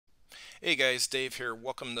Hey guys, Dave here.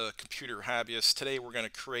 Welcome to Computer Hobbyist. Today we're going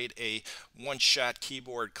to create a one-shot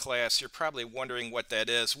keyboard class. You're probably wondering what that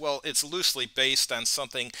is. Well, it's loosely based on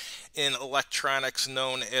something in electronics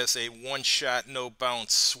known as a one-shot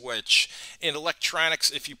no-bounce switch. In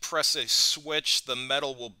electronics, if you press a switch, the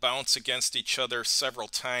metal will bounce against each other several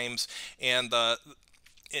times, and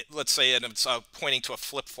let's say it's pointing to a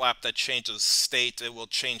flip-flop that changes state. It will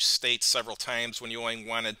change state several times when you only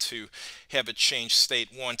wanted to have it change state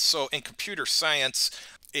once. So in computer science,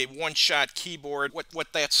 a one-shot keyboard,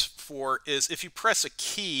 what that's for is if you press a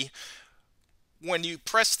key, when you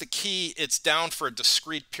press the key, it's down for a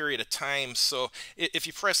discrete period of time. So if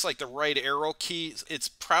you press like the right arrow key, it's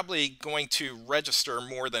probably going to register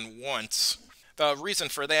more than once. The reason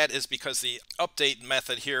for that is because the update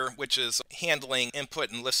method here, which is handling input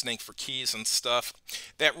and listening for keys and stuff,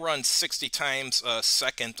 that runs 60 times a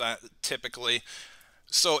second typically.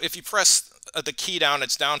 So if you press the key down,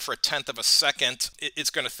 it's down for a tenth of a second, it's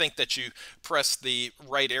going to think that you press the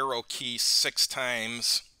right arrow key 6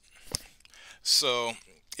 times. So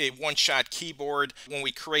a one-shot keyboard, when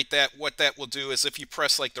we create that, what that will do is if you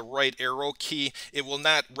press like the right arrow key, it will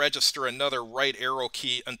not register another right arrow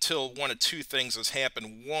key until one of two things has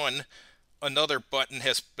happened. One, another button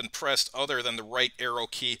has been pressed other than the right arrow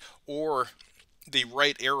key, or the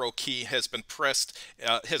right arrow key has been pressed,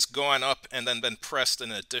 has gone up and then been pressed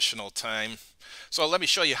an additional time. So let me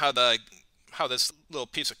show you how this little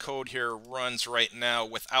piece of code here runs right now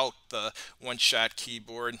without the one-shot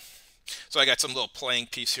keyboard. So I got some little playing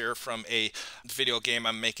piece here from a video game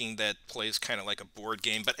I'm making that plays kind of like a board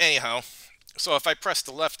game. But anyhow, so if I press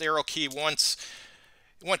the left arrow key once,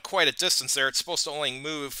 it went quite a distance there. It's supposed to only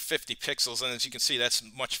move 50 pixels, and as you can see, that's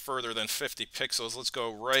much further than 50 pixels. Let's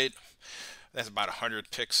go right. That's about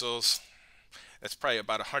 100 pixels. That's probably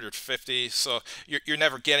about 150. So you're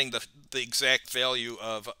never getting the exact value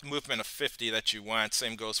of movement of 50 that you want.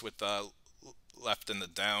 Same goes with the left and the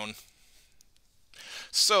down.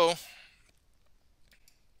 So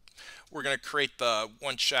we're going to create the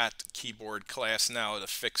one-shot keyboard class now to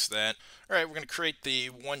fix that. All right, we're going to create the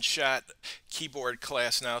one-shot keyboard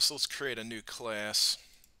class now. So let's create a new class.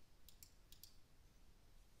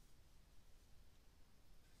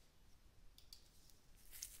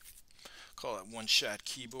 Call it one-shot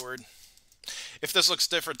keyboard. If this looks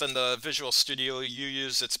different than the Visual Studio you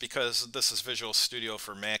use, it's because this is Visual Studio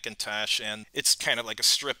for Macintosh, and it's kind of like a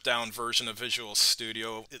stripped-down version of Visual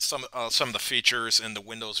Studio. Some of the features in the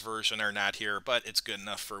Windows version are not here, but it's good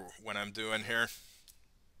enough for what I'm doing here.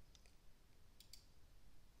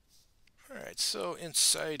 Alright, so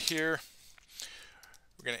inside here,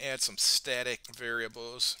 we're going to add some static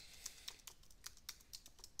variables.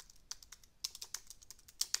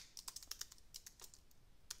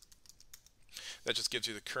 That just gives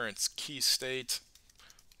you the current key state.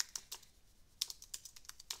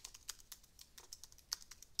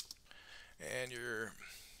 And your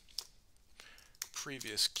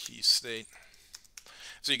previous key state.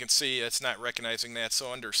 So you can see it's not recognizing that.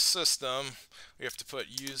 So under System, we have to put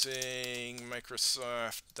using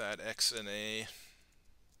Microsoft.xna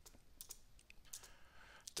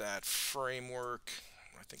 .framework.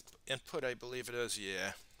 I think input, I believe it is,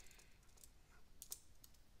 yeah.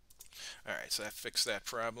 Alright, so that fixed that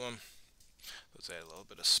problem. Let's add a little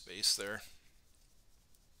bit of space there.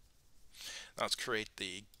 Now let's create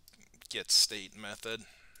the getState method.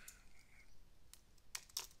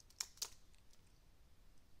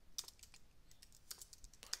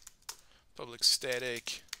 Public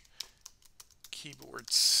static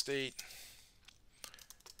keyboard state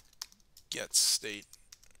getState.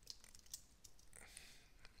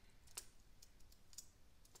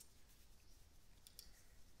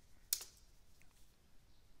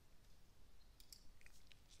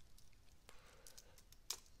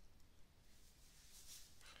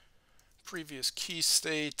 Previous key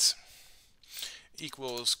state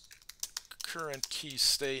equals current key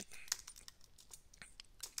state,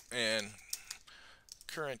 and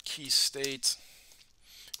current key state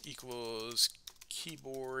equals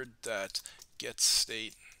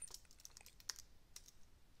keyboard.getState.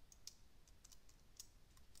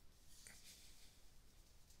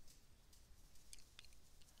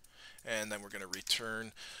 And then we're going to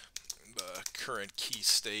return the current key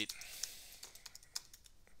state.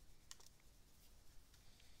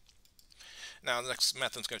 Now the next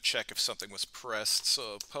method is going to check if something was pressed.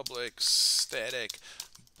 So public static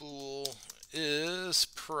bool is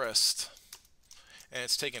pressed, and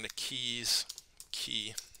it's taking the keys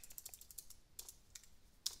key.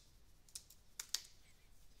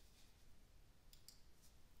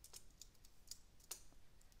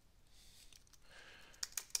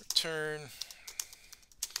 Return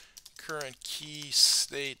current key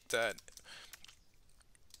state that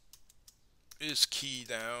is key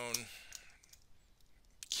down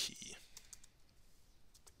key.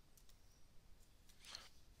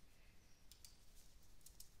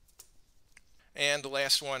 And the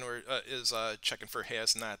last one is checking for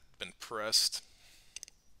has not been pressed.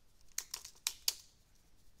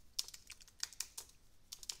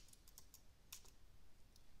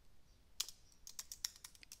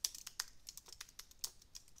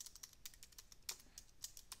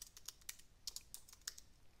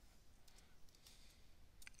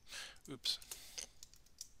 Oops.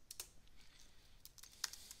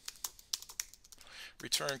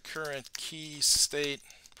 Return current key state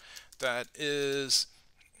that is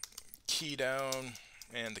key down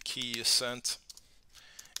and the key is sent,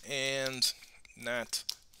 and not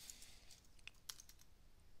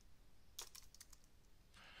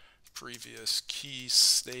previous key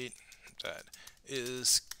state that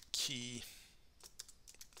is key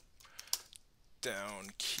down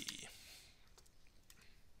key.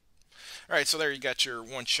 Alright, so there you got your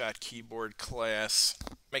one-shot keyboard class.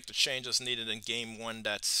 Make the changes needed in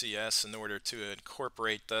game1.cs in order to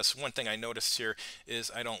incorporate this. One thing I noticed here is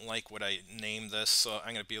I don't like what I named this, so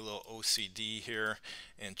I'm going to be a little OCD here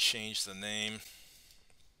and change the name.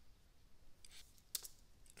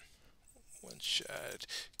 One-shot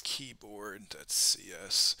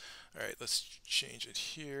keyboard.cs. Alright, let's change it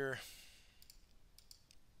here.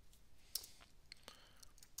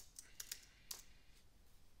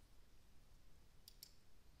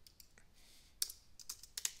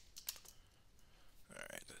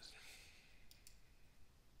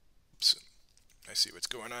 I see what's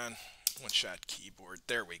going on. One-shot keyboard.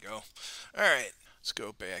 There we go. Alright, let's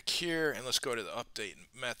go back here and let's go to the update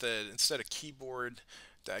method. Instead of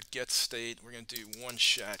keyboard.getState, we're going to do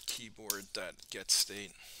one-shot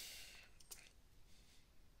keyboard.getState.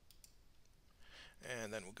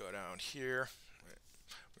 And then we'll go down here.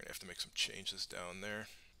 We're going to have to make some changes down there.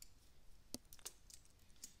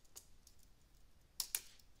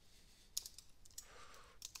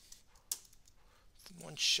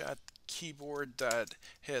 One-shot keyboard dot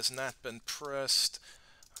has not been pressed,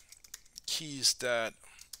 keys dot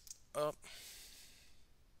up,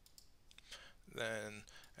 then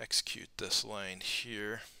execute this line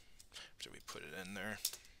here after we put it in there.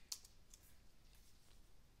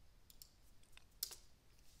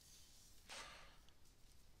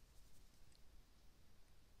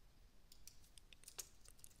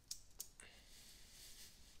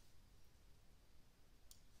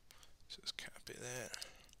 Just copy that,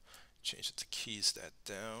 change it to keys that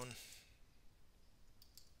down.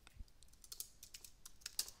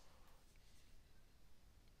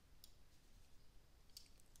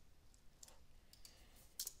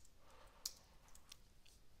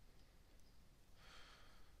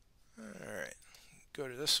 Alright, go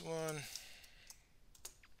to this one.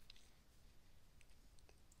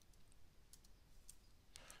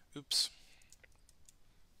 Oops.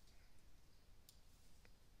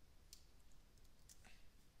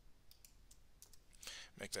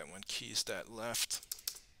 Make that one keys that left.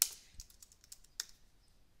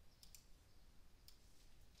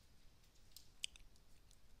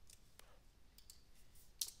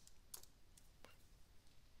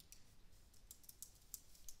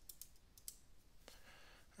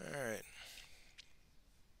 Alright.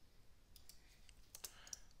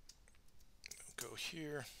 Go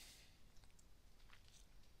here.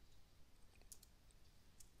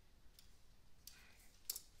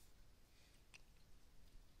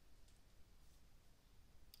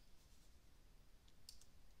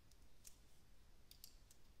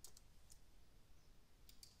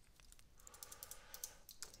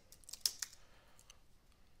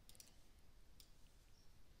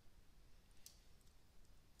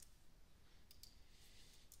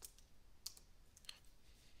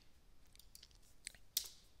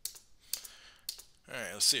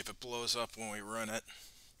 Alright, let's see if it blows up when we run it.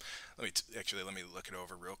 Let me look it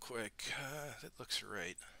over real quick. That looks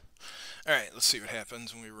right. Alright, let's see what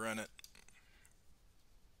happens when we run it.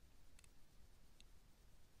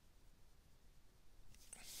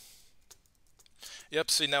 Yep,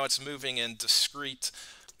 see now it's moving in discrete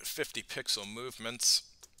 50 pixel movements.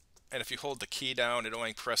 And if you hold the key down, it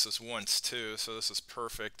only presses once too. So this is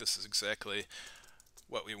perfect. This is exactly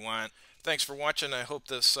what we want. Thanks for watching. I hope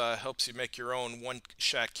this helps you make your own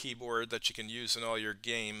one-shot keyboard that you can use in all your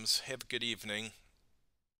games. Have a good evening.